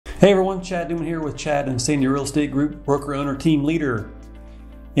Hey everyone, Chad Neumann here with Chad and Sandy Real Estate Group, broker owner team leader.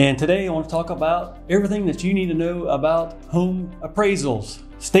 And today I want to talk about everything that you need to know about home appraisals.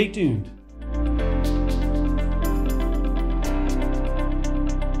 Stay tuned.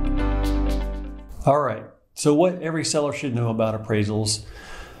 All right, so what every seller should know about appraisals.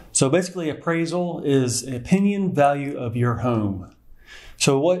 So basically, appraisal is an opinion value of your home.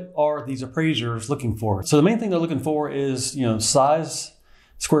 So what are these appraisers looking for? So the main thing they're looking for is, size,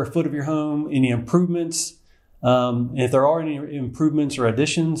 square foot of your home, any improvements. And if there are any improvements or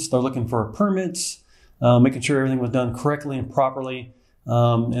additions, they're looking for permits, making sure everything was done correctly and properly.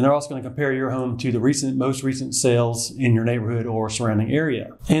 And they're also going to compare your home to the most recent sales in your neighborhood or surrounding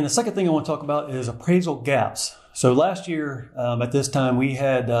area. And the second thing I want to talk about is appraisal gaps. So last year at this time, we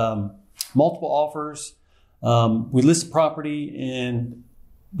had multiple offers. We listed property and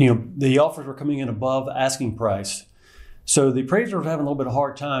the offers were coming in above asking price. So the appraiser was having a little bit of a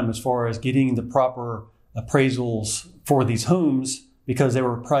hard time as far as getting the proper appraisals for these homes because they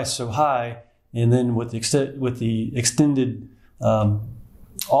were priced so high. And then with the extended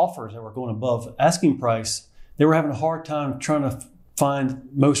offers that were going above asking price, they were having a hard time trying to find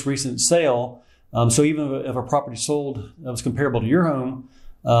most recent sale. So even if a property sold that was comparable to your home,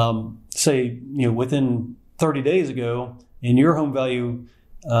 say within 30 days ago, and your home value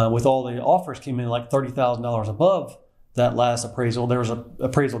with all the offers came in like $30,000 above that last appraisal, there was an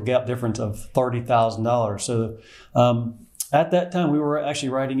appraisal gap difference of $30,000. So at that time, we were actually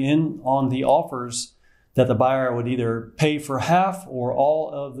writing in on the offers that the buyer would either pay for half or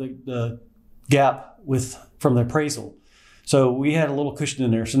all of the gap from the appraisal. So we had a little cushion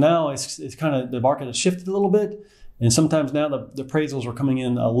in there. So now it's kind of, the market has shifted a little bit. And sometimes now the appraisals are coming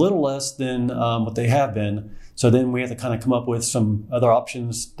in a little less than what they have been. So then we have to kind of come up with some other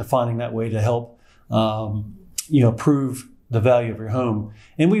options defining that way to help prove the value of your home.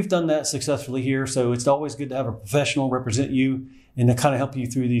 And we've done that successfully here. So it's always good to have a professional represent you and to kind of help you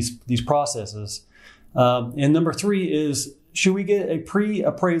through these processes. And number 3 is, should we get a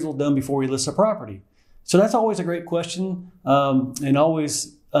pre-appraisal done before we list a property? So that's always a great question. And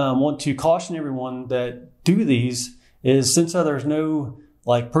always want to caution everyone that do these is, since there's no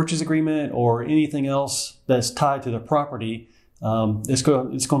purchase agreement or anything else that's tied to the property, it's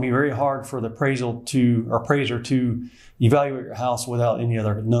going to be very hard for the appraiser to evaluate your house without any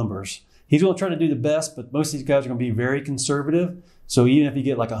other numbers. He's going to try to do the best, but most of these guys are going to be very conservative. So even if you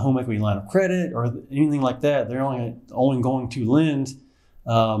get like a home equity line of credit or anything like that, they're only going to lend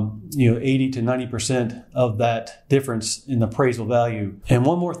 80 to 90% of that difference in the appraisal value. And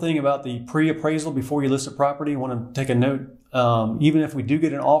one more thing about the pre-appraisal before you list a property, I want to take a note. Even if we do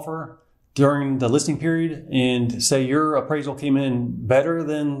get an offer during the listing period and say your appraisal came in better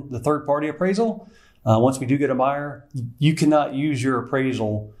than the third-party appraisal, once we do get a buyer, you cannot use your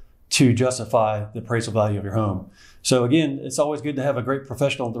appraisal to justify the appraisal value of your home. So again, it's always good to have a great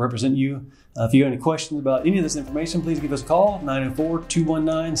professional to represent you. If you have any questions about any of this information, please give us a call,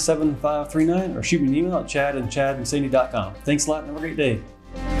 904-219-7539, or shoot me an email at chadandsandy.com. Thanks a lot and have a great day.